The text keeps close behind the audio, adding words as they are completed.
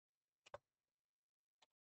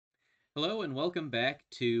Hello and welcome back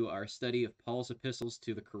to our study of Paul's epistles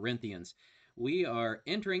to the Corinthians. We are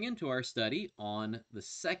entering into our study on the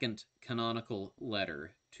second canonical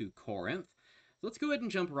letter to Corinth. Let's go ahead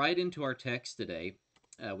and jump right into our text today.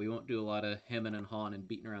 We won't do a lot of hemming and hawing and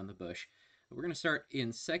beating around the bush. We're going to start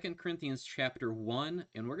in 2 Corinthians chapter 1,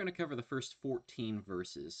 and we're going to cover the first 14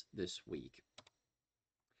 verses this week.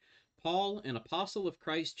 Paul, an apostle of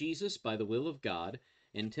Christ Jesus by the will of God,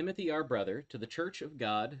 and Timothy our brother, to the church of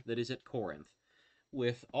God that is at Corinth,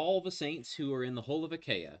 with all the saints who are in the whole of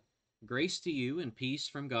Achaia, grace to you and peace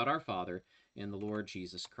from God our Father and the Lord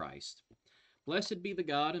Jesus Christ. Blessed be the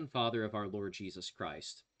God and Father of our Lord Jesus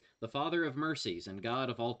Christ, the Father of mercies and God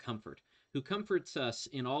of all comfort, who comforts us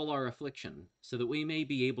in all our affliction, so that we may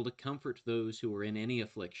be able to comfort those who are in any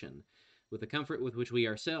affliction, with the comfort with which we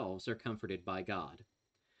ourselves are comforted by God.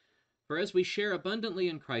 For as we share abundantly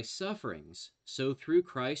in Christ's sufferings, so through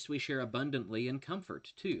Christ we share abundantly in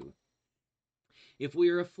comfort too. If we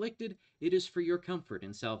are afflicted, it is for your comfort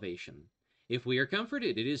and salvation. If we are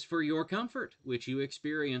comforted, it is for your comfort, which you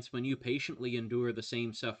experience when you patiently endure the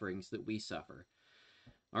same sufferings that we suffer.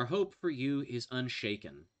 Our hope for you is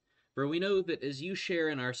unshaken, for we know that as you share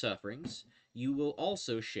in our sufferings, you will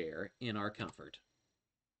also share in our comfort.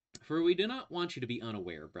 For we do not want you to be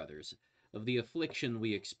unaware, brothers, of the affliction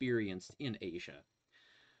we experienced in Asia.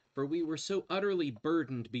 For we were so utterly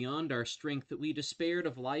burdened beyond our strength that we despaired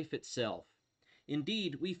of life itself.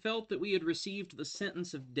 Indeed, we felt that we had received the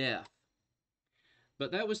sentence of death.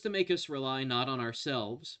 But that was to make us rely not on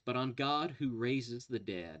ourselves, but on God who raises the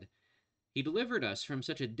dead. He delivered us from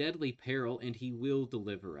such a deadly peril, and he will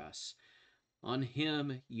deliver us. On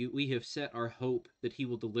him we have set our hope that he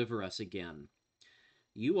will deliver us again.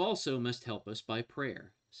 You also must help us by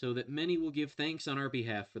prayer, so that many will give thanks on our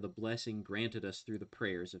behalf for the blessing granted us through the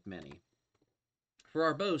prayers of many. For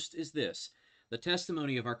our boast is this, the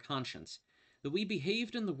testimony of our conscience, that we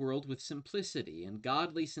behaved in the world with simplicity and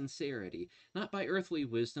godly sincerity, not by earthly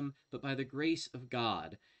wisdom, but by the grace of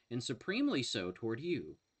God, and supremely so toward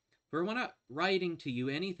you. For we're not writing to you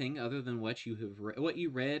anything other than what you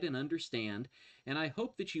read and understand, and I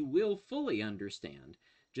hope that you will fully understand,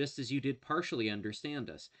 just as you did partially understand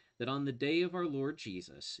us, that on the day of our Lord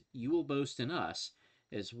Jesus you will boast in us,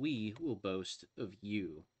 as we will boast of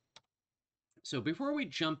you. So before we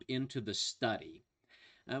jump into the study,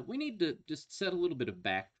 we need to just set a little bit of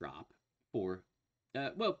backdrop for,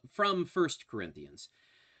 from First Corinthians.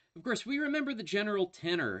 Of course, we remember the general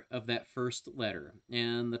tenor of that first letter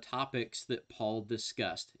and the topics that Paul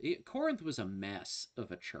discussed. Corinth was a mess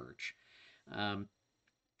of a church. Um,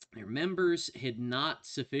 their members had not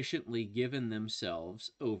sufficiently given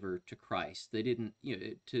themselves over to Christ. They didn't,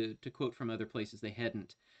 to quote from other places, they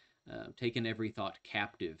hadn't taken every thought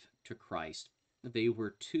captive to Christ. They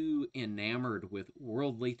were too enamored with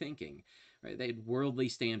worldly thinking. Right? They had worldly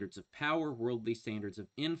standards of power, worldly standards of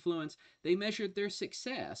influence. They measured their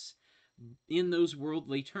success in those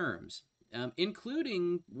worldly terms,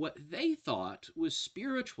 including what they thought was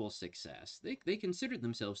spiritual success. They considered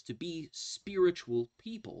themselves to be spiritual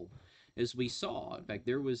people, as we saw. In fact,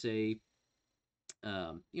 there was a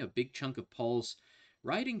big chunk of Paul's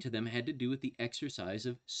writing to them had to do with the exercise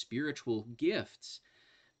of spiritual gifts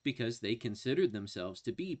because they considered themselves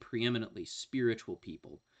to be preeminently spiritual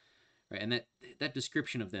people. Right? And that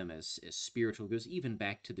description of them as spiritual goes even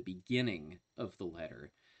back to the beginning of the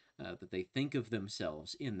letter, that they think of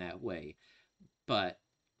themselves in that way. But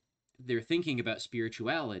they're thinking about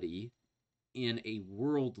spirituality in a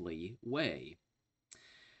worldly way.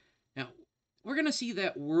 Now, we're going to see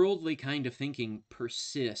that worldly kind of thinking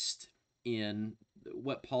persist in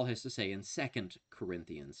what Paul has to say in 2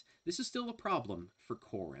 Corinthians. This is still a problem for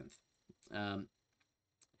Corinth. Um,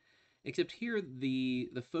 except here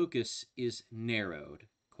the focus is narrowed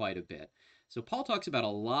quite a bit. So Paul talks about a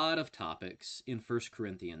lot of topics in 1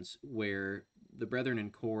 Corinthians where the brethren in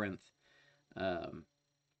Corinth um,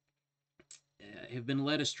 have been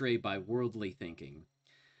led astray by worldly thinking.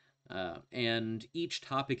 And each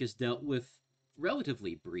topic is dealt with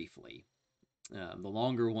relatively briefly. The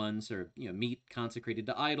longer ones are, meat consecrated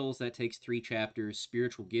to idols, that takes 3 chapters.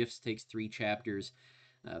 Spiritual gifts takes 3 chapters.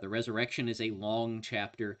 The resurrection is a long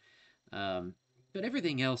chapter. But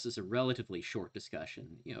everything else is a relatively short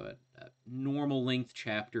discussion, a normal length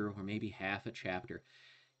chapter or maybe half a chapter.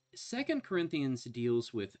 2 Corinthians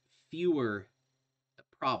deals with fewer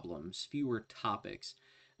problems, fewer topics,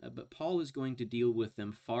 but Paul is going to deal with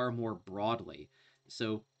them far more broadly.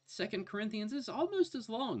 So 2 Corinthians is almost as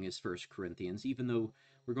long as 1 Corinthians, even though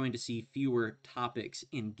we're going to see fewer topics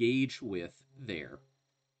engaged with there.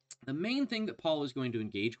 The main thing that Paul is going to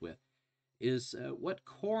engage with is what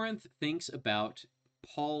Corinth thinks about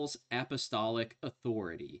Paul's apostolic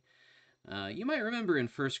authority. You might remember in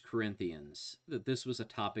 1 Corinthians that this was a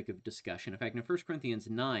topic of discussion. In fact, in 1 Corinthians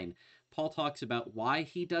 9, Paul talks about why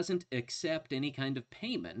he doesn't accept any kind of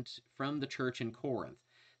payment from the church in Corinth.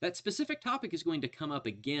 That specific topic is going to come up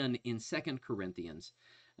again in 2 Corinthians,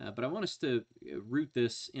 but I want us to root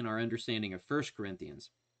this in our understanding of 1 Corinthians.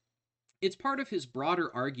 It's part of his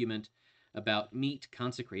broader argument about meat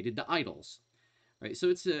consecrated to idols. Right, so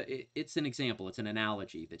it's an example, it's an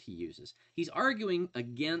analogy that he uses. He's arguing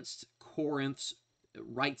against Corinth's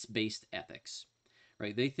rights-based ethics.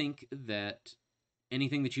 Right, they think that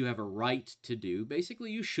anything that you have a right to do,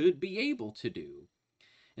 basically you should be able to do.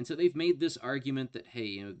 And so they've made this argument that,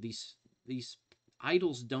 hey, these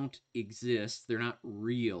idols don't exist, they're not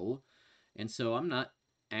real, and so I'm not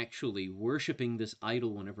actually worshiping this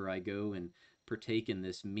idol whenever I go and partake in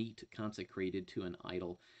this meat consecrated to an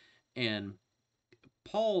idol. And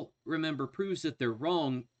Paul, remember, proves that they're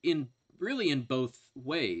wrong in both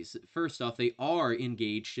ways. First off, they are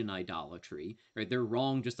engaged in idolatry, right? They're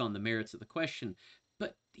wrong just on the merits of the question.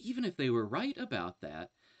 But even if they were right about that,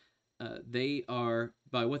 they are,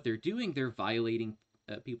 by what they're doing, they're violating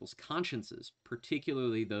people's consciences,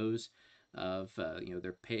 particularly those of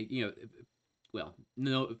their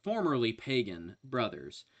formerly pagan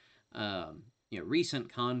brothers.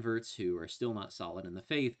 Recent converts who are still not solid in the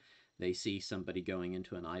faith. They see somebody going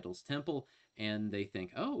into an idol's temple and they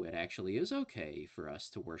think, oh, it actually is okay for us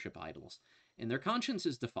to worship idols. And their conscience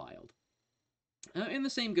is defiled. And the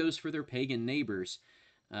same goes for their pagan neighbors,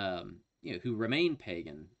 who remain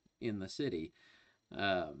pagan in the city.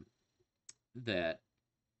 That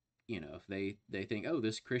they think, oh,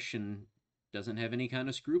 this Christian doesn't have any kind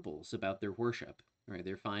of scruples about their worship. Right?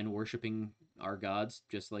 They're fine worshiping our gods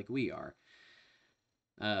just like we are.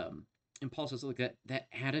 And Paul says, look, that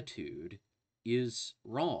attitude is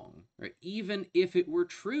wrong. Right? Even if it were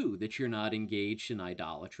true that you're not engaged in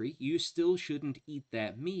idolatry, you still shouldn't eat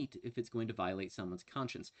that meat if it's going to violate someone's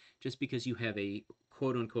conscience. Just because you have a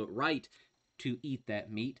quote-unquote right to eat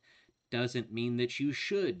that meat doesn't mean that you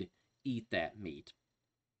should eat that meat.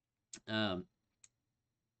 And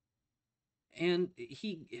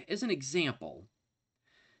he, as an example,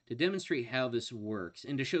 to demonstrate how this works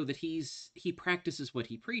and to show that he practices what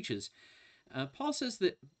he preaches, Paul says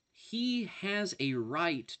that he has a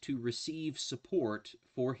right to receive support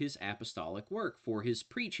for his apostolic work, for his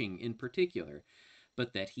preaching in particular,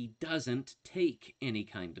 but that he doesn't take any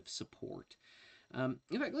kind of support.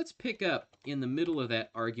 In fact, let's pick up in the middle of that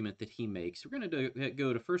argument that he makes. We're going to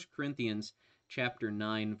go to 1 Corinthians chapter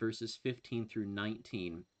 9, verses 15 through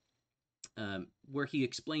 19, where he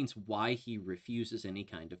explains why he refuses any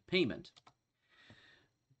kind of payment.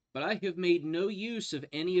 But I have made no use of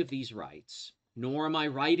any of these rights, nor am I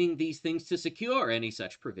writing these things to secure any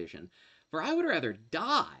such provision, for I would rather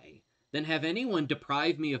die than have anyone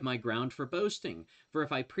deprive me of my ground for boasting. For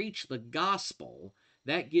if I preach the gospel,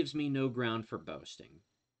 that gives me no ground for boasting.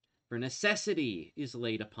 For necessity is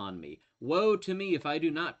laid upon me. Woe to me if I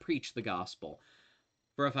do not preach the gospel.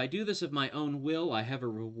 For if I do this of my own will, I have a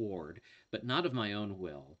reward, but not of my own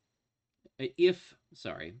will. If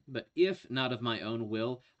not of my own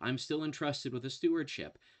will, I'm still entrusted with a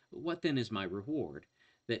stewardship. What then is my reward?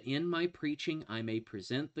 That in my preaching I may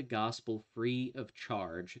present the gospel free of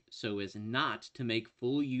charge, so as not to make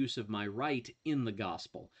full use of my right in the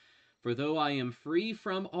gospel. For though I am free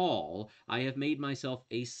from all, I have made myself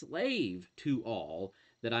a slave to all,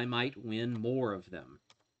 that I might win more of them.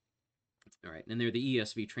 All right, and there the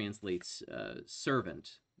ESV translates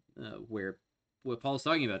servant, where what Paul's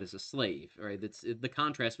talking about is a slave. All right, that's the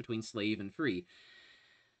contrast between slave and free.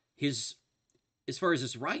 As far as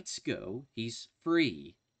his rights go, he's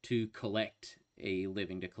free to collect a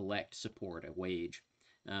living, to collect support, a wage,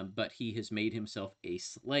 but he has made himself a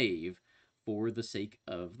slave for the sake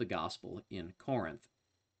of the gospel in Corinth.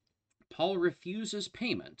 Paul refuses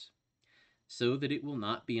payment so that it will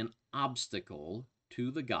not be an obstacle to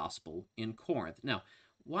the gospel in Corinth. Now,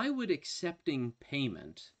 why would accepting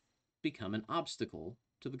payment become an obstacle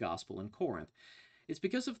to the gospel in Corinth? It's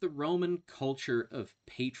because of the Roman culture of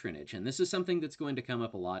patronage, and this is something that's going to come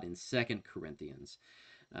up a lot in 2 Corinthians.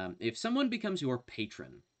 If someone becomes your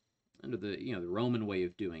patron under the Roman way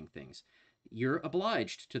of doing things, you're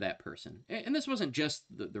obliged to that person. And this wasn't just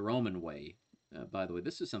the Roman way, by the way.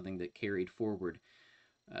 This is something that carried forward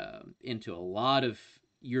into a lot of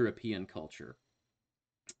European culture.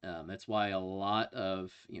 That's why a lot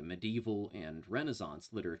of medieval and Renaissance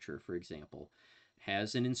literature, for example,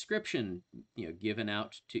 has an inscription given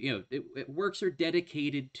out to works are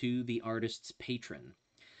dedicated to the artist's patron.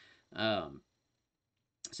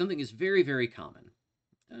 Something is very, very common,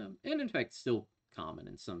 and in fact still common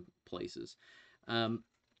in some places. Um,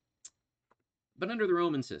 but under the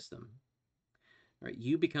Roman system, right,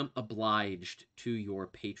 you become obliged to your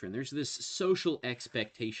patron. There's this social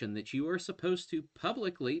expectation that you are supposed to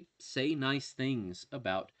publicly say nice things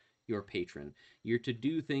about your patron. You're to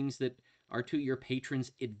do things that are to your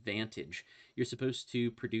patron's advantage. You're supposed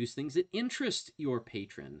to produce things that interest your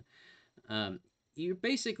patron. Um,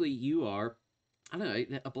 you are, I don't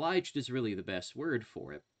know, obliged is really the best word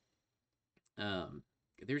for it. Um,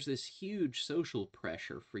 there's this huge social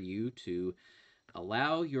pressure for you to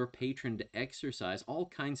allow your patron to exercise all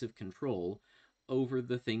kinds of control over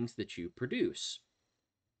the things that you produce.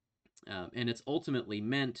 And it's ultimately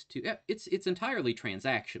meant to, it's entirely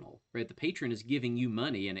transactional, right? The patron is giving you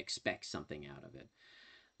money and expects something out of it.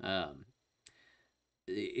 Um,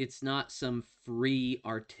 it's not some free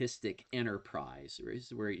artistic enterprise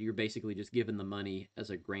where you're basically just given the money as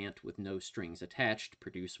a grant with no strings attached,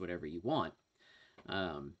 produce whatever you want.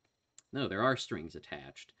 Um, no, there are strings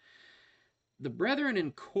attached. The brethren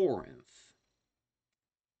in Corinth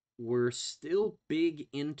were still big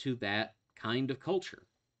into that kind of culture,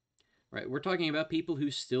 right? We're talking about people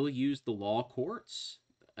who still use the law courts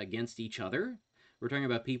against each other. We're talking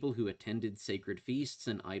about people who attended sacred feasts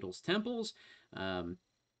and idols' temples, um,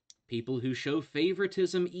 people who show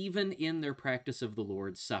favoritism even in their practice of the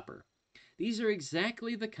Lord's Supper. These are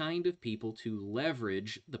exactly the kind of people to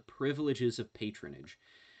leverage the privileges of patronage,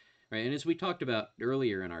 right? And as we talked about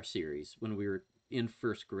earlier in our series when we were in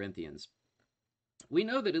First Corinthians, we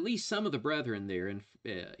know that at least some of the brethren there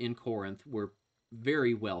in Corinth were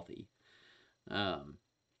very wealthy. Um,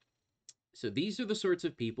 so these are the sorts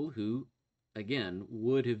of people who, again,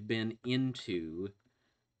 would have been into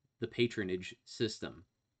the patronage system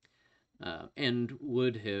and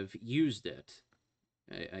would have used it.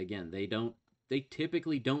 Again, they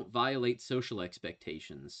typically don't violate social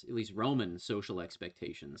expectations, at least Roman social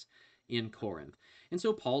expectations in Corinth. And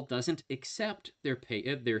so Paul doesn't accept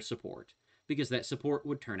their support because that support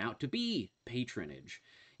would turn out to be patronage.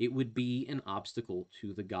 It would be an obstacle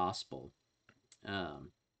to the gospel.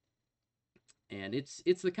 Um, and it's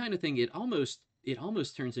the kind of thing it almost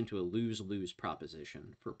turns into a lose-lose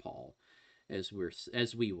proposition for Paul as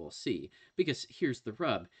we will see. Because here's the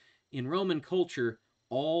rub. In Roman culture,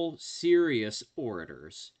 all serious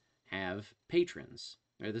orators have patrons.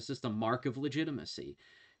 Right? This is the mark of legitimacy.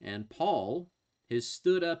 And Paul has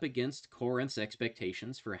stood up against Corinth's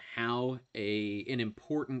expectations for how an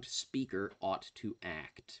important speaker ought to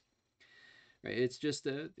act. Right? It's just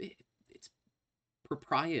it's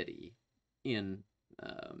propriety in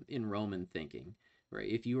Roman thinking. Right?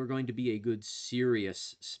 If you are going to be a good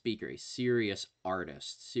serious speaker, a serious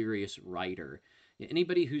artist, serious writer,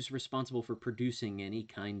 anybody who's responsible for producing any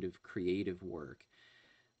kind of creative work,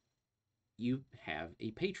 you have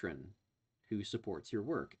a patron who supports your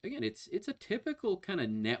work. Again, it's a typical kind of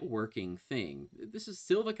networking thing. This is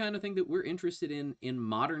still the kind of thing that we're interested in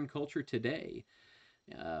modern culture today.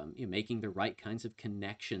 Making the right kinds of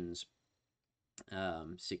connections,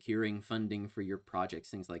 securing funding for your projects,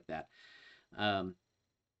 things like that. Um,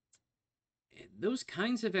 those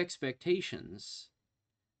kinds of expectations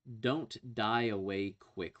don't die away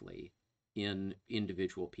quickly in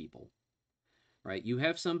individual people, right? You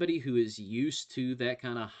have somebody who is used to that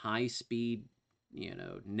kind of high speed,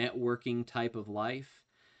 networking type of life.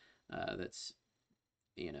 That's,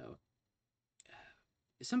 you know,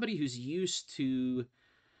 somebody who's used to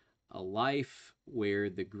a life where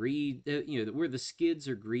the greed, where the skids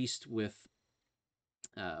are greased with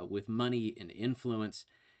money and influence.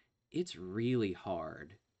 It's really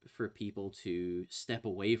hard for people to step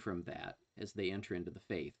away from that as they enter into the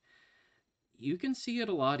faith. You can see it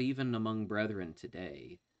a lot even among brethren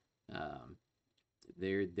today. Um,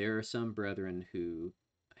 there are some brethren who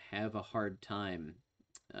have a hard time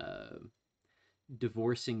uh,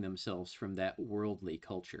 divorcing themselves from that worldly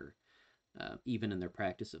culture, even in their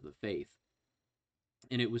practice of the faith.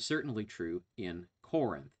 And it was certainly true in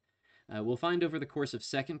Corinth. We'll find over the course of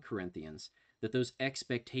Second Corinthians that those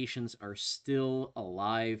expectations are still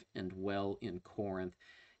alive and well in Corinth.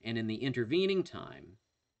 And in the intervening time,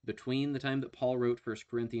 between the time that Paul wrote First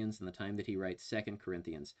Corinthians and the time that he writes Second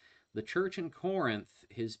Corinthians, the church in Corinth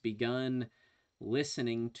has begun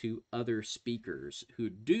listening to other speakers who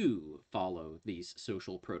do follow these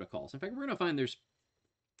social protocols. In fact, we're going to find there's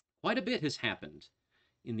quite a bit has happened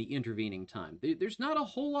in the intervening time. There's not a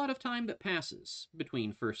whole lot of time that passes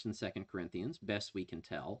between First and Second Corinthians, best we can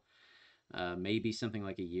tell. Maybe something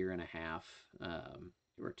like a year and a half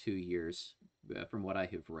or 2 years from what I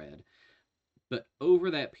have read. But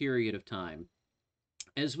over that period of time,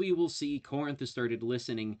 as we will see, Corinth has started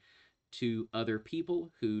listening to other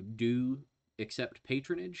people who do accept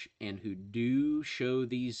patronage and who do show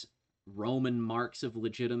these Roman marks of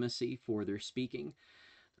legitimacy for their speaking.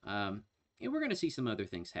 Um, and we're going to see some other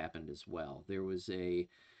things happen as well. There was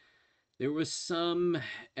some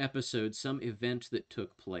episode, some event that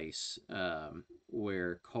took place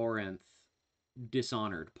where Corinth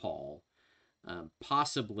dishonored Paul,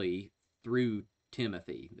 possibly through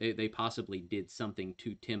Timothy. They possibly did something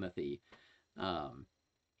to Timothy um,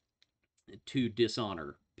 to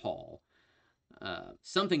dishonor Paul.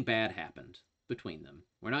 Something bad happened between them.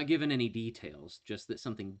 We're not given any details, just that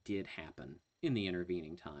something did happen in the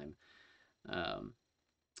intervening time. Um,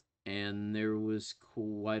 and there was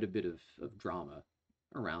quite a bit of drama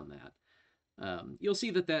around that. You'll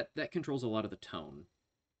see that controls a lot of the tone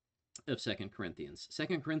of Second Corinthians.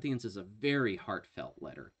 Second Corinthians is a very heartfelt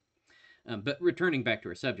letter. But returning back to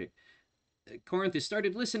our subject, Corinth has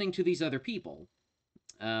started listening to these other people.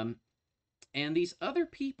 Um, and these other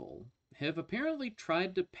people have apparently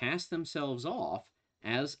tried to pass themselves off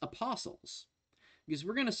as apostles. Because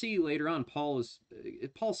we're going to see later on, Paul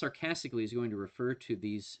sarcastically is going to refer to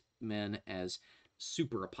these men as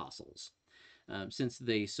super apostles, since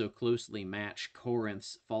they so closely match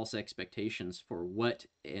Corinth's false expectations for what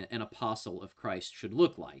an apostle of Christ should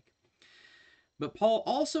look like. But Paul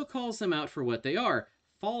also calls them out for what they are: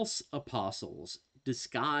 false apostles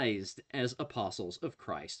disguised as apostles of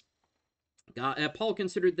Christ. Paul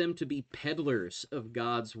considered them to be peddlers of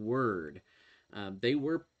God's word. They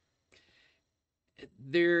were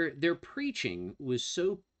their preaching was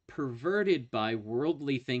so perverted by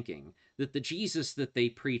worldly thinking that the Jesus that they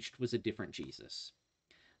preached was a different Jesus.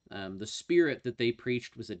 The spirit that they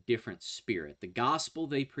preached was a different spirit. The gospel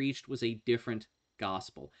they preached was a different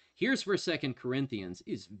gospel. Here's where Second Corinthians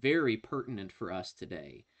is very pertinent for us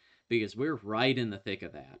today, because we're right in the thick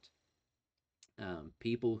of that.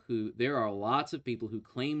 There are lots of people who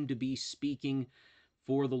claim to be speaking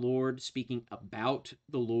for the Lord, speaking about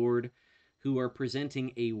the Lord, who are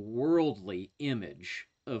presenting a worldly image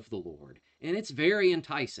of the Lord. And it's very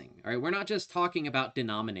enticing. All right, we're not just talking about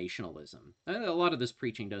denominationalism. A lot of this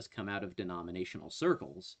preaching does come out of denominational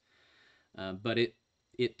circles, but it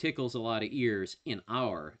tickles a lot of ears in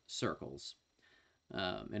our circles.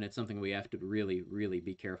 And it's something we have to really, really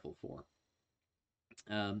be careful for.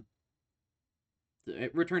 Um,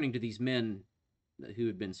 Returning to these men who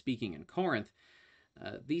had been speaking in Corinth,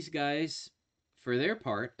 these guys, for their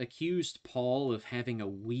part, accused Paul of having a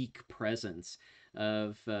weak presence,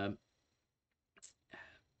 of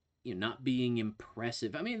not being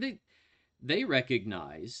impressive. I mean, they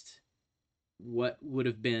recognized what would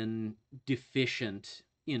have been deficient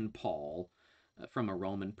in Paul from a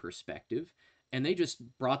Roman perspective, and they just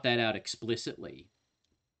brought that out explicitly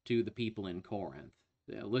to the people in Corinth.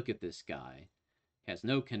 Look at this guy. Has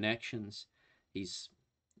no connections. He's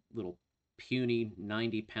little puny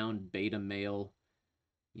 90-pound beta male.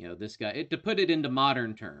 This guy, to put it into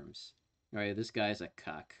modern terms, right? This guy's a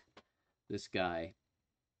cuck. This guy,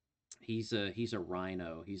 he's a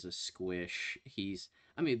rhino. He's a squish.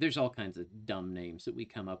 There's all kinds of dumb names that we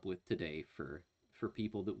come up with today for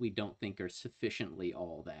people that we don't think are sufficiently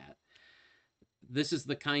all that. This is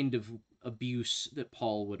the kind of abuse that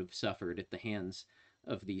Paul would have suffered at the hands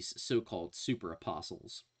of these so-called super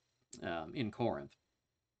apostles in Corinth.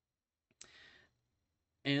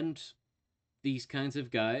 And these kinds of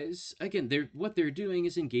guys, again, what they're doing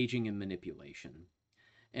is engaging in manipulation.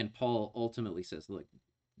 And Paul ultimately says, look,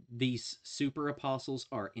 these super apostles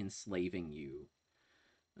are enslaving you.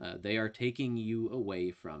 They are taking you away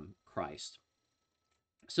from Christ.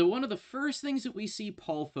 So one of the first things that we see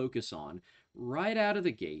Paul focus on right out of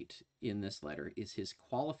the gate in this letter is his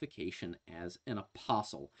qualification as an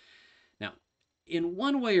apostle. Now, in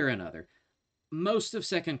one way or another, most of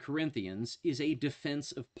Second Corinthians is a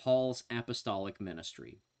defense of Paul's apostolic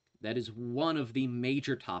ministry. That is one of the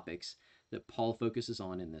major topics that Paul focuses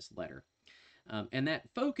on in this letter. And that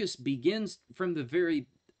focus begins from the very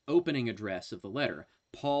opening address of the letter.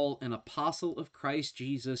 Paul, an apostle of Christ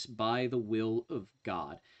Jesus by the will of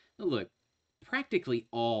God. Now look, practically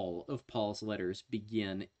all of Paul's letters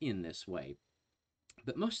begin in this way.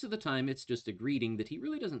 But most of the time it's just a greeting that he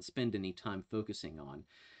really doesn't spend any time focusing on.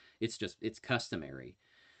 It's customary.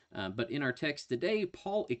 But in our text today,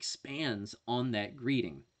 Paul expands on that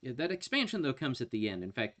greeting. That expansion, though, comes at the end.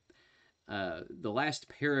 In fact, the last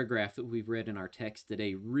paragraph that we've read in our text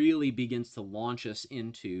today really begins to launch us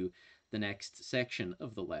into the next section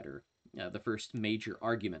of the letter, the first major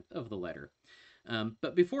argument of the letter.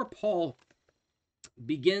 But before Paul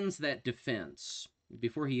begins that defense,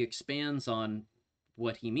 before he expands on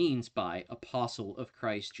what he means by apostle of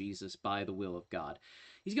Christ Jesus by the will of God,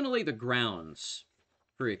 he's going to lay the grounds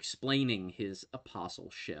for explaining his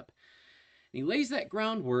apostleship. And he lays that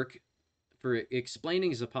groundwork for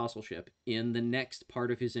explaining his apostleship in the next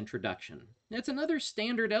part of his introduction. That's another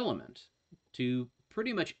standard element to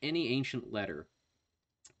pretty much any ancient letter,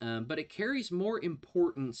 but it carries more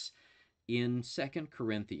importance in 2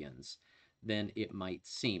 Corinthians than it might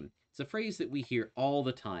seem. It's a phrase that we hear all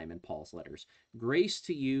the time in Paul's letters. Grace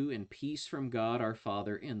to you and peace from God our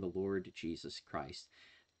Father and the Lord Jesus Christ.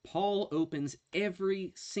 Paul opens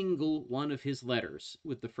every single one of his letters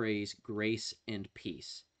with the phrase grace and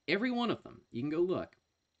peace. Every one of them. You can go look.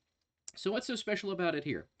 So what's so special about it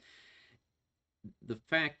here? The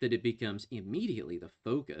fact that it becomes immediately the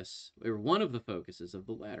focus, or one of the focuses of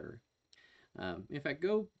the letter. In fact,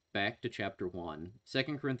 go back to chapter 1, 2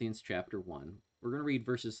 Corinthians chapter 1. We're going to read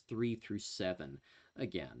verses 3 through 7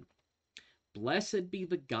 again. Blessed be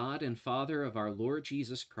the God and Father of our Lord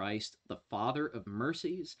Jesus Christ, the Father of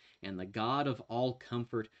mercies and the God of all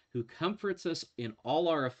comfort, who comforts us in all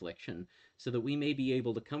our affliction, so that we may be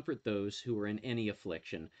able to comfort those who are in any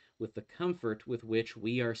affliction with the comfort with which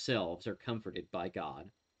we ourselves are comforted by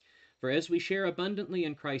God. For as we share abundantly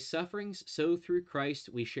in Christ's sufferings, so through Christ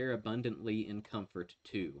we share abundantly in comfort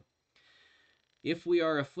too. If we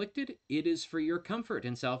are afflicted, it is for your comfort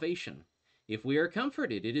and salvation. If we are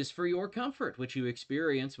comforted, it is for your comfort, which you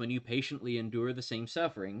experience when you patiently endure the same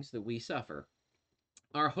sufferings that we suffer.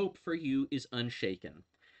 Our hope for you is unshaken,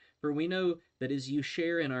 for we know that as you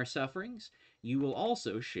share in our sufferings, you will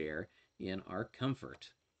also share in our comfort.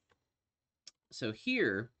 So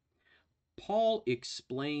here, Paul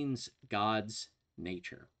explains God's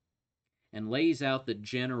nature and lays out the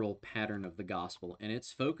general pattern of the gospel, and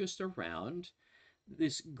it's focused around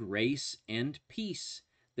this grace and peace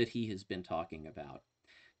that he has been talking about.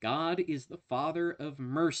 God is the Father of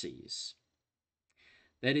mercies.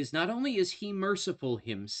 That is, not only is he merciful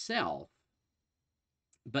himself,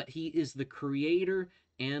 but he is the creator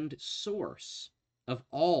and source of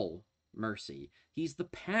all mercy. He's the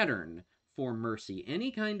pattern for mercy. Any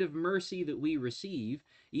kind of mercy that we receive,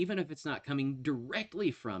 even if it's not coming directly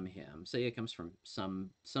from him, say it comes from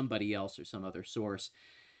somebody else or some other source,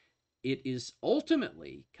 it is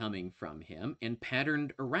ultimately coming from him and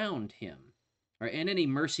patterned around him. And any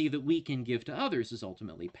mercy that we can give to others is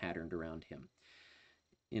ultimately patterned around him.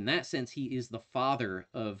 In that sense, he is the Father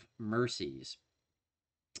of mercies.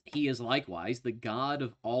 He is likewise the God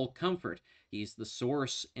of all comfort. He's the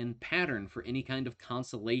source and pattern for any kind of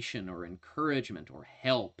consolation or encouragement or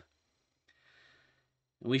help.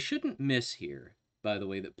 And we shouldn't miss here, by the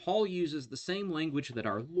way, that Paul uses the same language that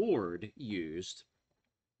our Lord used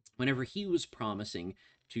whenever he was promising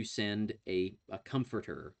to send a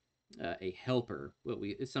comforter, a helper, what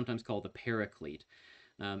we sometimes call the paraclete.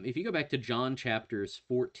 If you go back to John chapters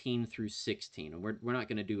 14 through 16, and we're not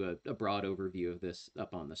going to do a broad overview of this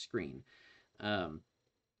up on the screen,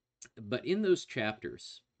 but in those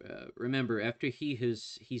chapters, remember, after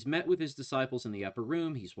he's met with his disciples in the upper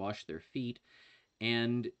room, he's washed their feet,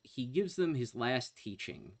 and he gives them his last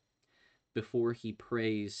teaching before he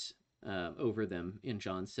prays over them in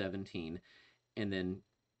John 17, and then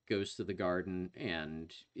goes to the garden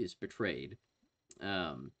and is betrayed.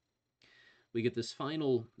 We get this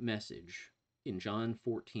final message in John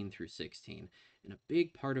 14 through 16, and a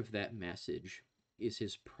big part of that message is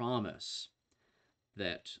his promise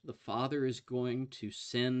that the Father is going to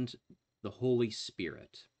send the Holy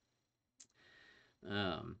Spirit,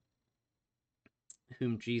 whom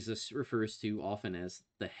Jesus refers to often as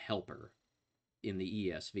the Helper in the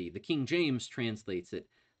ESV. The King James translates it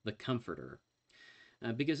the Comforter,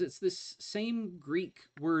 because it's this same Greek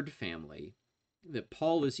word family that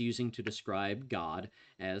Paul is using to describe God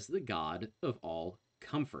as the God of all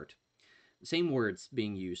comfort. Same words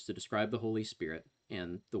being used to describe the Holy Spirit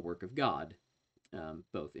and the work of God,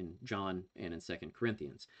 both in John and in 2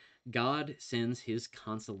 Corinthians. God sends his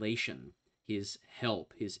consolation, his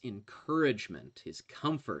help, his encouragement, his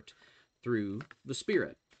comfort through the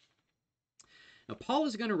Spirit. Now, Paul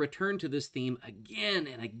is going to return to this theme again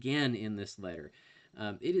and again in this letter.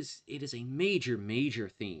 It is a major, major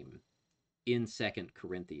theme in 2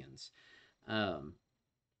 Corinthians.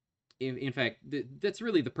 In fact, that's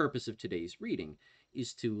really the purpose of today's reading,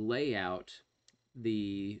 is to lay out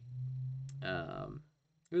the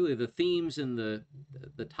really the themes and the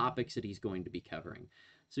topics that he's going to be covering.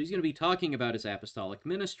 So he's going to be talking about his apostolic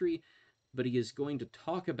ministry, but he is going to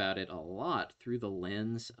talk about it a lot through the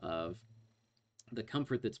lens of the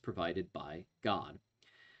comfort that's provided by God.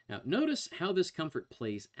 Now, notice how this comfort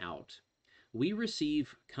plays out. We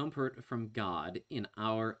receive comfort from God in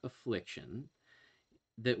our affliction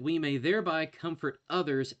that we may thereby comfort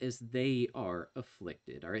others as they are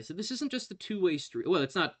afflicted. All right, so this isn't just a two-way street. Well,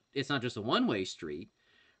 it's not just a one-way street,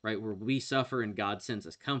 right, where we suffer and God sends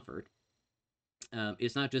us comfort.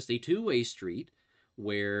 It's not just a two-way street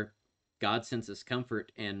where God sends us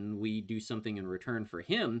comfort and we do something in return for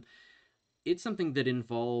him. It's something that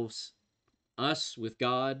involves us with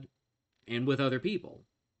God and with other people.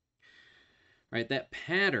 Right? That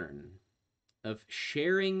pattern of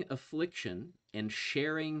sharing affliction and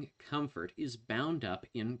sharing comfort is bound up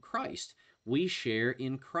in Christ. We share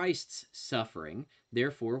in Christ's suffering,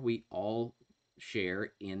 therefore, we all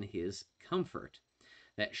share in his comfort.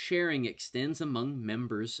 That sharing extends among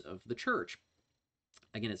members of the church.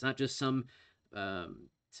 Again, it's not just some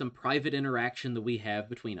private interaction that we have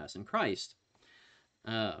between us and Christ.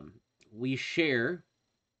 Um, we share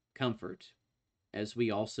comfort as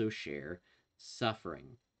we also share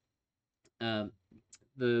suffering. Um,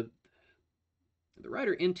 the the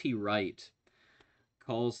writer N.T. Wright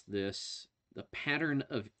calls this the pattern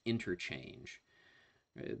of interchange.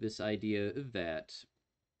 This idea that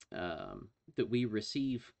we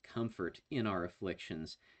receive comfort in our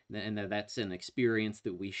afflictions, and that's an experience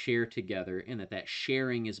that we share together, and that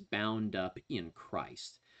sharing is bound up in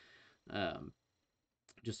Christ. Um,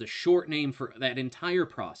 just a short name for that entire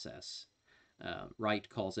process. Wright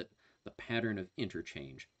calls it the pattern of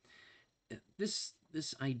interchange. This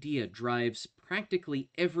idea drives practically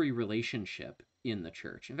every relationship in the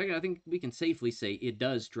church. In fact, I think we can safely say it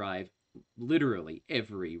does drive literally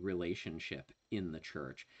every relationship in the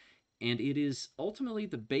church. And it is ultimately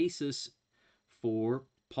the basis for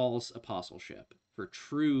Paul's apostleship, for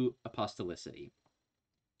true apostolicity.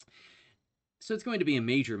 So it's going to be a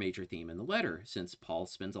major, major theme in the letter, since Paul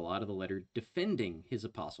spends a lot of the letter defending his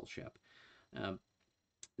apostleship. Um,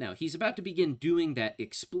 Now, he's about to begin doing that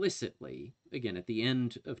explicitly, again, at the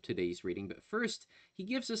end of today's reading, but first, he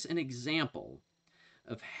gives us an example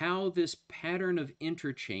of how this pattern of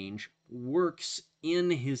interchange works in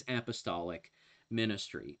his apostolic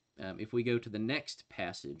ministry. If we go to the next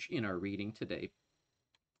passage in our reading today,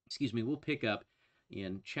 we'll pick up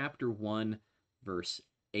in chapter 1, verse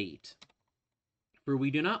 8. For we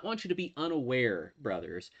do not want you to be unaware,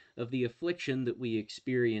 brothers, of the affliction that we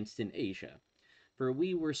experienced in Asia. For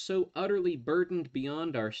we were so utterly burdened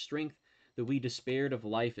beyond our strength that we despaired of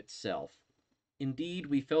life itself. Indeed,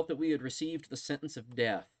 we felt that we had received the sentence of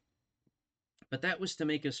death. But that was to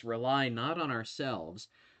make us rely not on ourselves,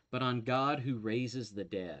 but on God who raises the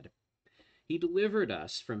dead. He delivered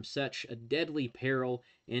us from such a deadly peril,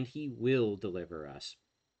 and he will deliver us.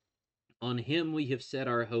 On him we have set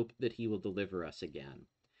our hope that he will deliver us again.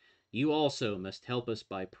 You also must help us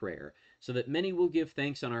by prayer, so that many will give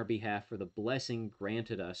thanks on our behalf for the blessing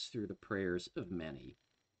granted us through the prayers of many.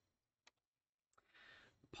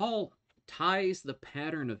 Paul ties the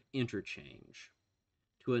pattern of interchange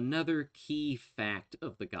to another key fact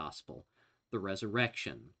of the gospel, the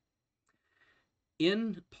resurrection.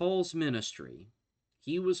 In Paul's ministry,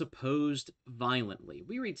 he was opposed violently.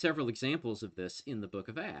 We read several examples of this in the book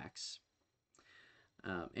of Acts.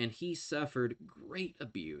 And he suffered great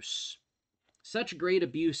abuse. Such great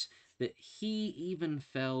abuse that he even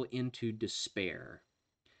fell into despair.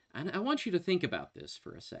 And I want you to think about this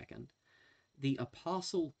for a second. The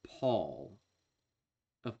Apostle Paul,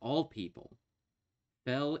 of all people,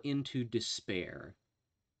 fell into despair.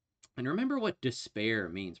 And remember what despair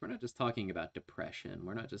means. We're not just talking about depression.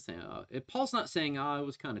 We're not just saying, Paul's not saying, I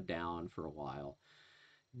was kind of down for a while.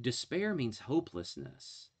 Despair means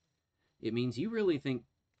hopelessness. It means you really think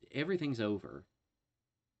everything's over.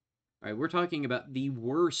 All right, we're talking about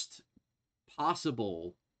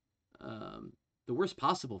possible, the worst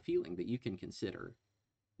possible feeling that you can consider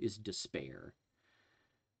is despair.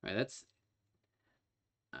 All right, that's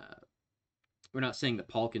we're not saying that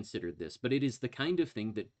Paul considered this, but it is the kind of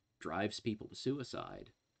thing that drives people to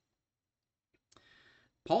suicide.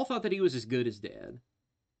 Paul thought that he was as good as dead.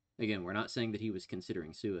 Again, we're not saying that he was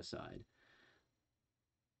considering suicide.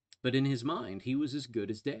 But in his mind, he was as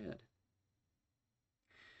good as dead.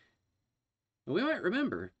 We might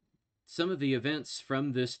remember some of the events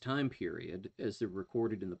from this time period as they're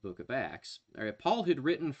recorded in the book of Acts. Paul had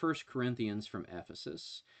written 1 Corinthians from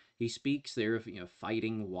Ephesus. He speaks there of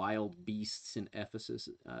fighting wild beasts in Ephesus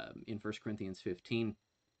in 1 Corinthians 15.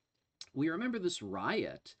 We remember this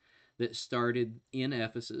riot that started in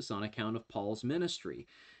Ephesus on account of Paul's ministry.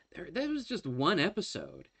 That was just one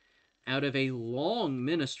episode out of a long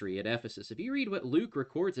ministry at Ephesus. If you read what Luke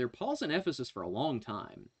records there, Paul's in Ephesus for a long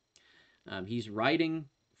time. He's writing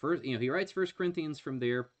first, he writes 1 Corinthians from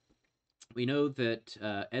there. We know that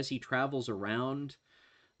as he travels around,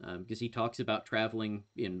 because he talks about traveling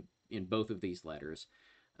in both of these letters,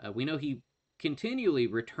 We know he continually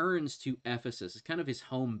returns to Ephesus. It's kind of his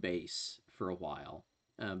home base for a while.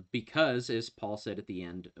 Because, as Paul said at the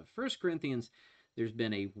end of 1 Corinthians, there's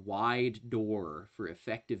been a wide door for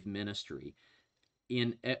effective ministry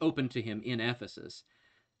open to him in Ephesus.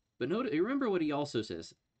 But remember what he also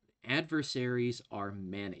says: adversaries are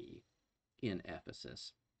many in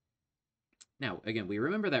Ephesus. Now, again, we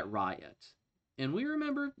remember that riot. And we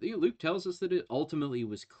remember, Luke tells us that it ultimately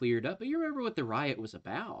was cleared up, but you remember what the riot was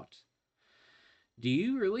about. Do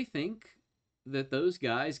you really think that those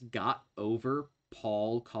guys got over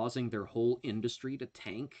Paul causing their whole industry to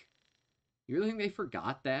tank? You really think they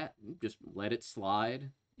forgot that? Just let it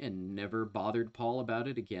slide and never bothered Paul about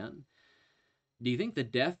it again? Do you think the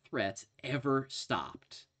death threats ever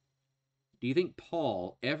stopped? Do you think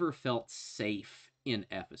Paul ever felt safe in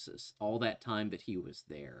Ephesus all that time that he was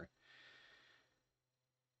there?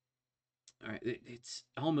 All right, it's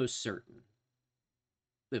almost certain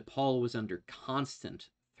that Paul was under constant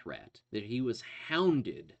threat, that he was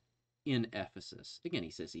hounded in Ephesus. Again, he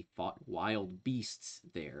says he fought wild beasts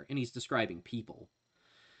there, and he's describing people.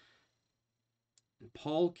 And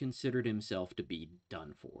Paul considered himself to be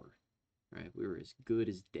done for. Right? We were as good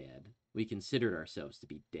as dead. We considered ourselves to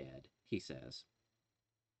be dead, he says.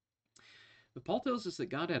 But Paul tells us that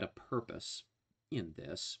God had a purpose in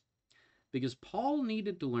this, because Paul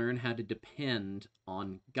needed to learn how to depend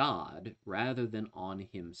on God rather than on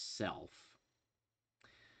himself.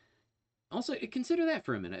 Also, consider that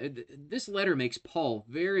for a minute. This letter makes Paul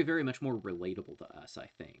very, very much more relatable to us, I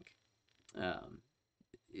think.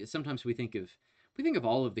 Sometimes we think of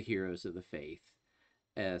all of the heroes of the faith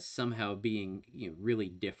as somehow being really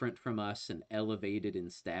different from us and elevated in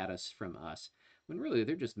status from us, when really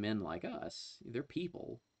they're just men like us. They're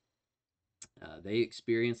people. They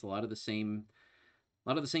experience a lot of the same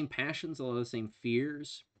passions, a lot of the same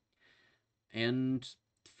fears, and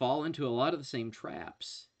fall into a lot of the same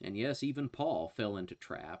traps. And yes, even Paul fell into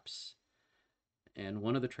traps. And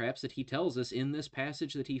one of the traps that he tells us in this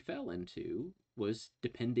passage that he fell into was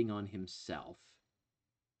depending on himself.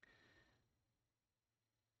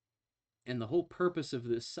 And the whole purpose of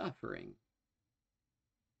this suffering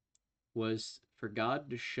was for God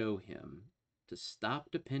to show him to stop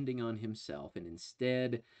depending on himself and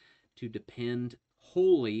instead to depend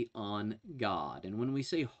wholly on God. And when we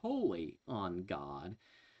say wholly on God,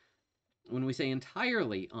 when we say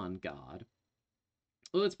entirely on God,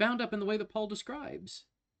 well, it's bound up in the way that Paul describes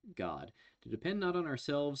God, to depend not on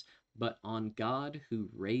ourselves, but on God who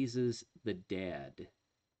raises the dead.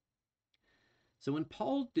 So when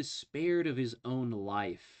Paul despaired of his own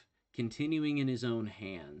life continuing in his own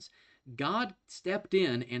hands, God stepped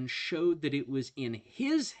in and showed that it was in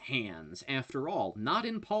his hands, after all, not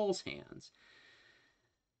in Paul's hands.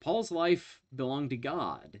 Paul's life belonged to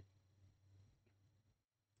God.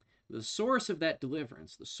 The source of that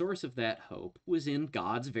deliverance, the source of that hope, was in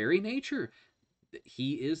God's very nature.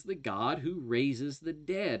 He is the God who raises the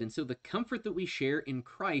dead. And so the comfort that we share in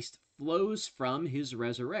Christ flows from his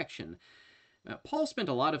resurrection. Paul spent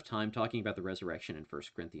a lot of time talking about the resurrection in 1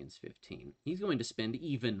 Corinthians 15. He's going to spend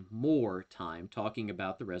even more time talking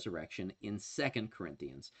about the resurrection in 2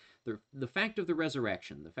 Corinthians. The fact of the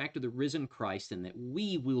resurrection, the fact of the risen Christ, and that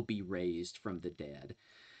we will be raised from the dead,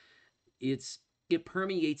 it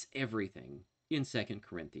permeates everything in 2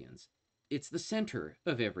 Corinthians. It's the center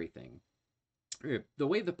of everything. The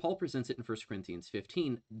way that Paul presents it in 1 Corinthians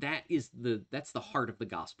 15, that's the heart of the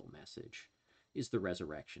gospel message, is the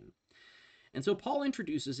resurrection. And so Paul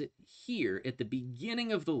introduces it here at the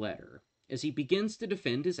beginning of the letter as he begins to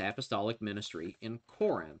defend his apostolic ministry in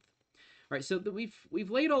Corinth. All right, so that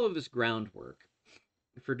we've laid all of this groundwork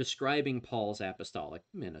for describing Paul's apostolic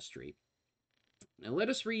ministry. Now let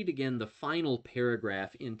us read again the final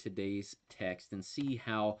paragraph in today's text and see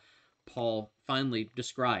how Paul finally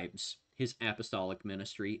describes his apostolic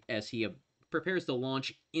ministry as he prepares to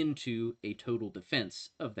launch into a total defense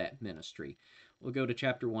of that ministry. We'll go to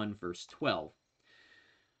chapter 1, verse 12.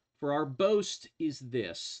 For our boast is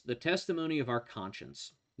this, the testimony of our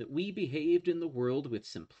conscience, that we behaved in the world with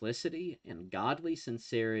simplicity and godly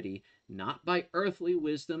sincerity, not by earthly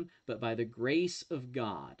wisdom, but by the grace of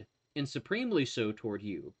God, and supremely so toward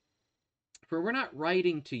you. For we're not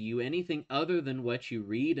writing to you anything other than what you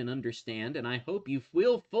read and understand, and I hope you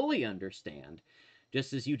will fully understand,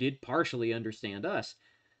 just as you did partially understand us,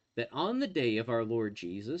 that on the day of our Lord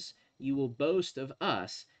Jesus, you will boast of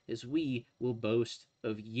us as we will boast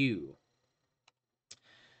of you.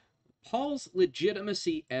 Paul's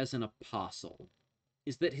legitimacy as an apostle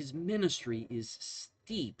is that his ministry is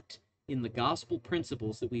steeped in the gospel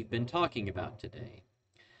principles that we've been talking about today,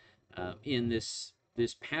 in this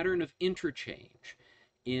pattern of interchange,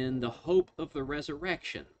 in the hope of the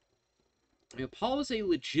resurrection. Paul is a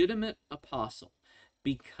legitimate apostle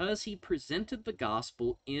because he presented the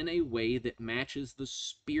gospel in a way that matches the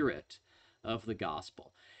spirit of the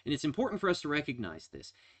gospel. And it's important for us to recognize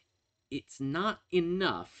this. It's not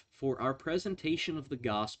enough for our presentation of the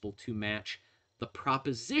gospel to match the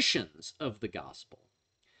propositions of the gospel.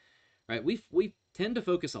 Right? We tend to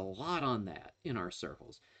focus a lot on that in our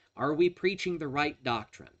circles. Are we preaching the right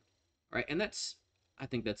doctrine? Right? And I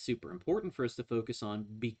think that's super important for us to focus on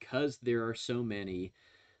because there are so many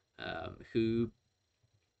who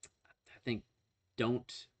I think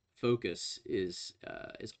don't focus as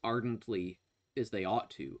ardently as they ought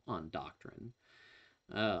to on doctrine.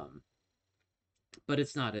 Um, but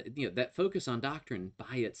it's not that focus on doctrine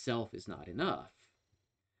by itself is not enough.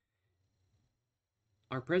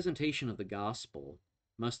 Our presentation of the gospel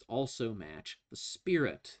must also match the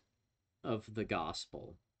spirit of the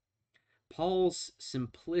gospel. Paul's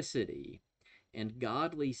simplicity and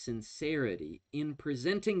godly sincerity in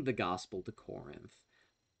presenting the gospel to Corinth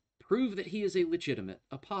prove that he is a legitimate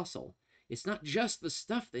apostle. It's not just the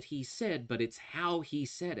stuff that he said, but it's how he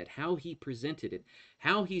said it, how he presented it,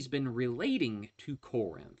 how he's been relating to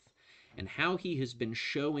Corinth, and how he has been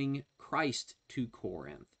showing Christ to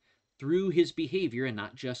Corinth through his behavior and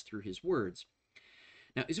not just through his words.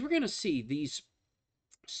 Now, as we're going to see, these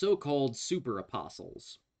so-called super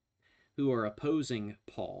apostles who are opposing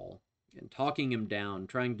Paul and talking him down,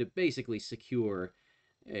 trying to basically secure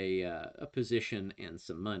a position and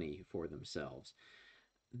some money for themselves.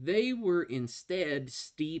 They were instead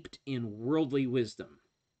steeped in worldly wisdom,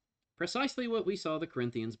 precisely what we saw the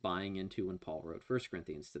Corinthians buying into when Paul wrote 1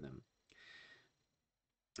 Corinthians to them.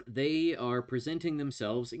 They are presenting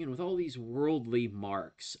themselves, again, with all these worldly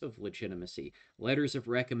marks of legitimacy, letters of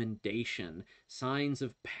recommendation, signs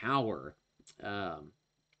of power. And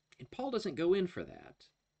Paul doesn't go in for that.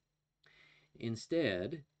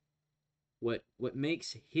 Instead, what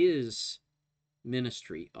makes his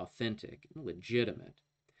ministry authentic and legitimate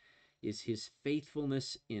is his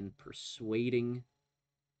faithfulness in persuading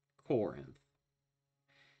Corinth,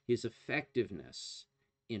 his effectiveness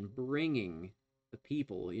in bringing the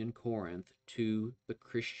people in Corinth to the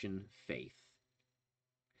Christian faith.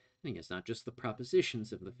 I think it's not just the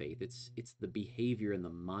propositions of the faith, it's the behavior and the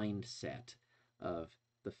mindset of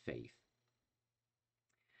the faith.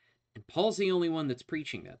 And Paul's the only one that's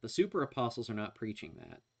preaching that. The super apostles are not preaching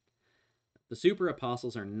that. The super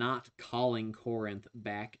apostles are not calling Corinth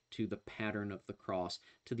back to the pattern of the cross,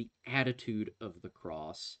 to the attitude of the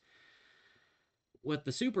cross. What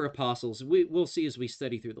the super apostles, we'll see as we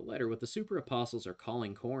study through the letter, what the super apostles are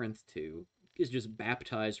calling Corinth to is just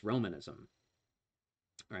baptized Romanism.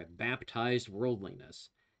 All right, baptized worldliness.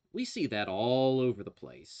 We see that all over the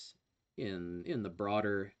place in the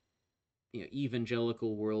broader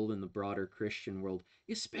evangelical world, in the broader Christian world,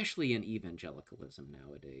 especially in evangelicalism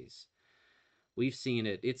nowadays. We've seen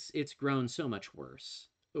it. It's grown so much worse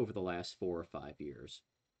over the last 4 or 5 years.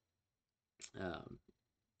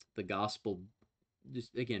 The gospel,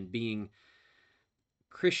 just again, being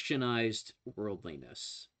Christianized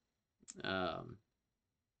worldliness. And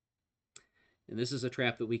this is a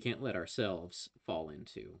trap that we can't let ourselves fall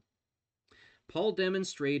into. Paul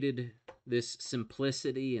demonstrated this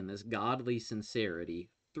simplicity and this godly sincerity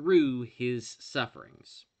through his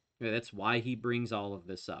sufferings. That's why he brings all of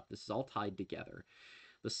this up. This is all tied together.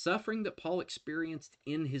 The suffering that Paul experienced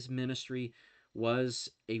in his ministry was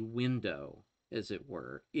a window, as it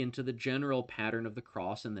were, into the general pattern of the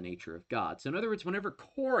cross and the nature of God. So in other words, whenever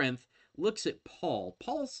Corinth looks at Paul,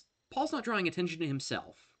 Paul's not drawing attention to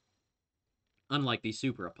himself, unlike these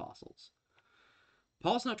super apostles.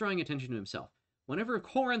 Paul's not drawing attention to himself. Whenever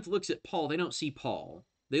Corinth looks at Paul, they don't see Paul.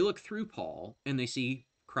 They look through Paul and they see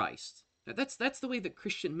Christ. That's the way that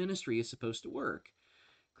Christian ministry is supposed to work.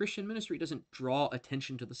 Christian ministry doesn't draw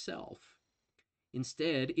attention to the self.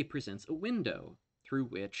 Instead, it presents a window through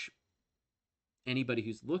which anybody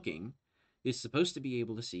who's looking is supposed to be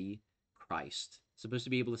able to see Christ, supposed to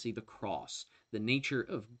be able to see the cross, the nature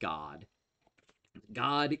of God.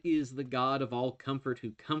 God is the God of all comfort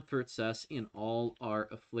who comforts us in all our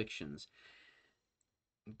afflictions.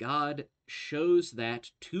 God shows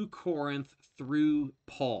that to Corinth through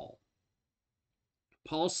Paul.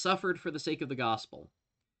 Paul suffered for the sake of the gospel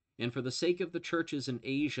and for the sake of the churches in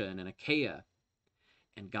Asia and in Achaia.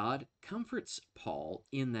 And God comforts Paul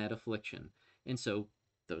in that affliction. And so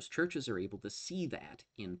those churches are able to see that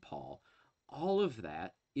in Paul. All of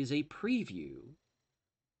that is a preview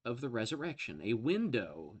of the resurrection, a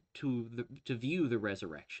window to view the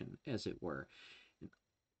resurrection, as it were.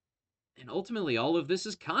 And ultimately, all of this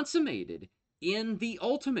is consummated in the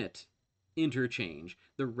ultimate interchange,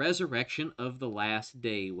 the resurrection of the last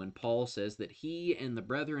day, when Paul says that he and the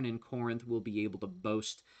brethren in Corinth will be able to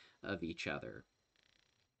boast of each other.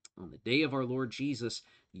 On the day of our Lord Jesus,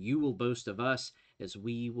 you will boast of us as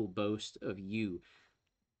we will boast of you.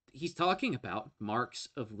 He's talking about marks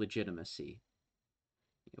of legitimacy.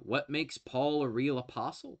 What makes Paul a real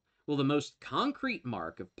apostle? Well, the most concrete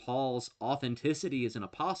mark of Paul's authenticity as an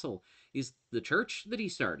apostle is the church that he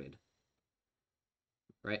started.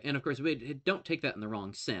 Right? And of course, we don't take that in the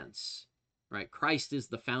wrong sense. Right? Christ is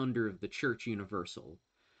the founder of the church universal.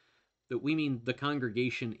 That we mean the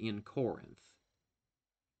congregation in Corinth.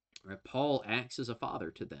 Right? Paul acts as a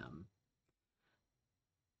father to them.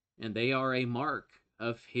 And they are a mark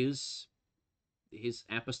of his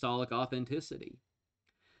apostolic authenticity.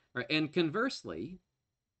 Right? And conversely,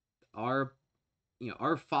 our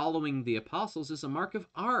our following the apostles is a mark of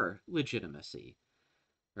our legitimacy.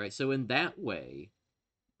 Right? So in that way,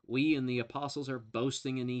 we and the apostles are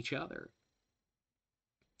boasting in each other.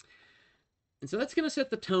 And so that's going to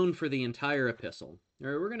set the tone for the entire epistle.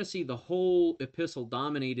 We're going to see the whole epistle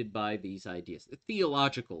dominated by these ideas, the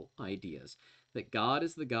theological ideas, that God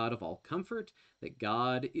is the God of all comfort, that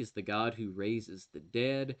God is the God who raises the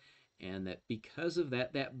dead, and that because of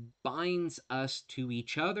that, that binds us to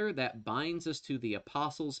each other, that binds us to the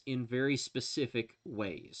apostles in very specific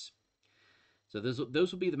ways. So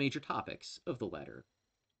those will be the major topics of the letter.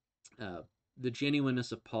 The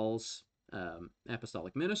genuineness of Paul's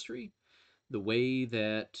apostolic ministry, the way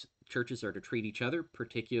that churches are to treat each other,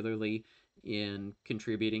 particularly in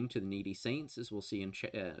contributing to the needy saints, as we'll see in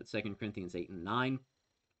 2 Corinthians 8 and 9.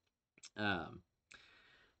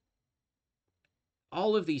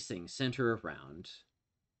 All of these things center around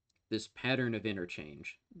this pattern of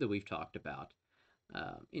interchange that we've talked about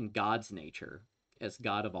in God's nature as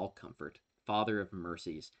God of all comfort, Father of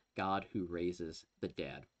mercies, God who raises the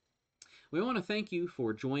dead. We want to thank you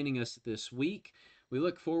for joining us this week. We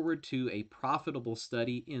look forward to a profitable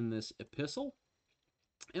study in this epistle.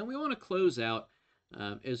 And we want to close out,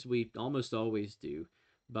 as we almost always do,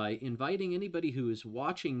 by inviting anybody who is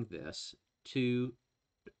watching this to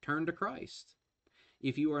turn to Christ.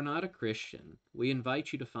 If you are not a Christian, we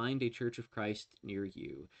invite you to find a Church of Christ near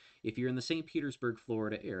you. If you're in the St. Petersburg,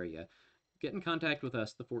 Florida area, get in contact with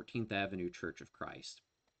us, the 14th Avenue Church of Christ.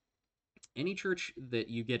 Any church that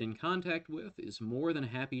you get in contact with is more than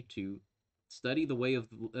happy to study the way of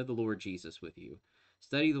the Lord Jesus with you,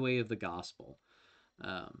 study the way of the gospel.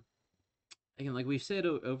 Again, like we've said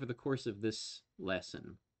over the course of this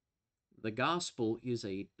lesson, the gospel is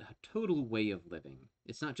a total way of living.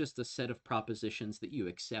 It's not just a set of propositions that you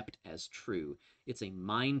accept as true. It's a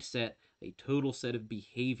mindset, a total set of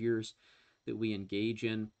behaviors that we engage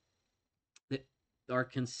in that are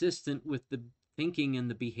consistent with the thinking and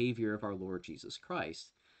the behavior of our Lord Jesus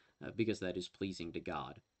Christ, because that is pleasing to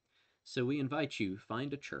God. So we invite you,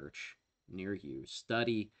 find a church near you,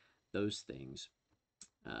 study those things,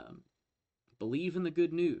 believe in the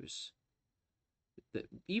good news that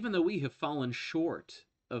even though we have fallen short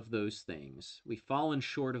of those things, we've fallen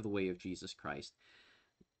short of the way of Jesus Christ,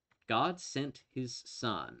 God sent his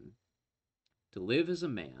Son to live as a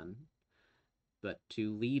man, but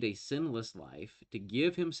to lead a sinless life, to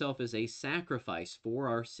give himself as a sacrifice for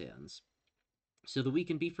our sins, so that we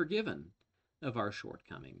can be forgiven of our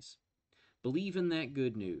shortcomings. Believe in that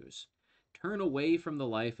good news. Turn away from the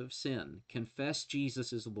life of sin. Confess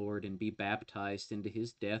Jesus as Lord and be baptized into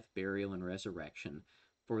his death, burial, and resurrection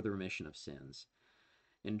for the remission of sins.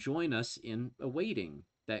 And join us in awaiting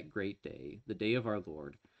that great day, the day of our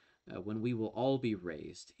Lord, when we will all be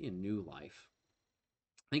raised in new life.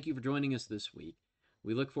 Thank you for joining us this week.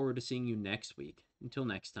 We look forward to seeing you next week. Until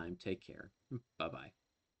next time, take care. Bye-bye.